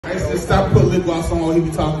I used to stop putting lip gloss on while he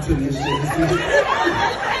be talking to me and shit.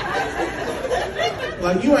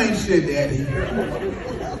 Like, you ain't shit, daddy.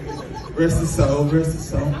 Rest his soul, rest his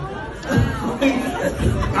soul.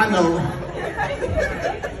 I know.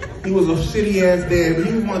 He was a shitty ass dad, but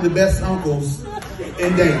he was one of the best uncles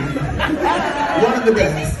in Dayton. One of the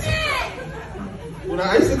best. When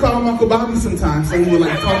I used to call him Uncle Bobby sometimes, so he would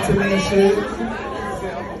like talk to me and shit.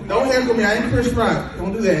 Don't heckle me, I ain't Chris Rock.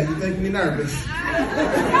 Don't do that, you make me nervous.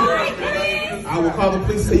 I will call the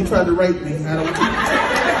police and say you tried to rape me.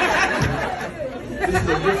 This is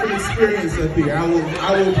a different experience up here. I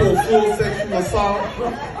will pull full sexual assault.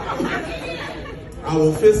 I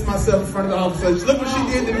will fist myself in front of the officers. Look what she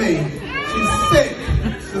did to me. She's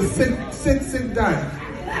sick. She's sick dyke.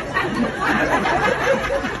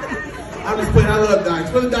 I'm just playing, I love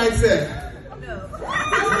dykes. Where the dykes at?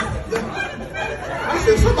 I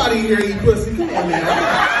said, somebody here eat pussy. Come on, man.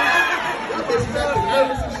 Y'all bitches acting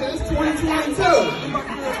nervous and shit. It's 2022.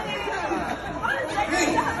 Hey.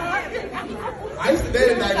 I used to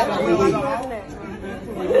date a dyke for a week.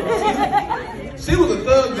 She was a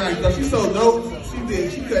thug dyke though. She so dope.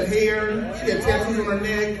 She cut hair. She had tattoos on her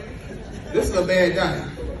neck. This is a bad dyke.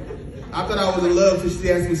 I thought I was in love till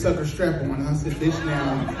she asked me to suck her strap on. I said, bitch,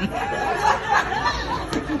 now.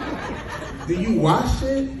 Do you wash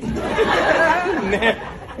it?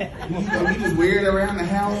 You just wear it around the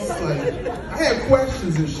house? Like, I had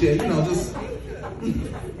questions and shit, just.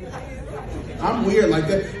 I'm weird like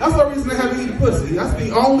that. That's the reason I haven't eaten pussy. That's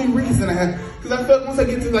the only reason I have. Because I felt once I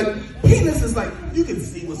get to like, penis is like, you can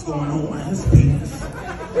see what's going on. It's penis.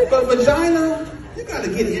 But vagina, you gotta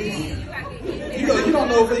get in there. You don't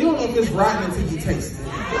know if it's rotten until you taste it.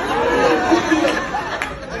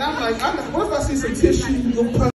 And I'm like, what if I see some tissue?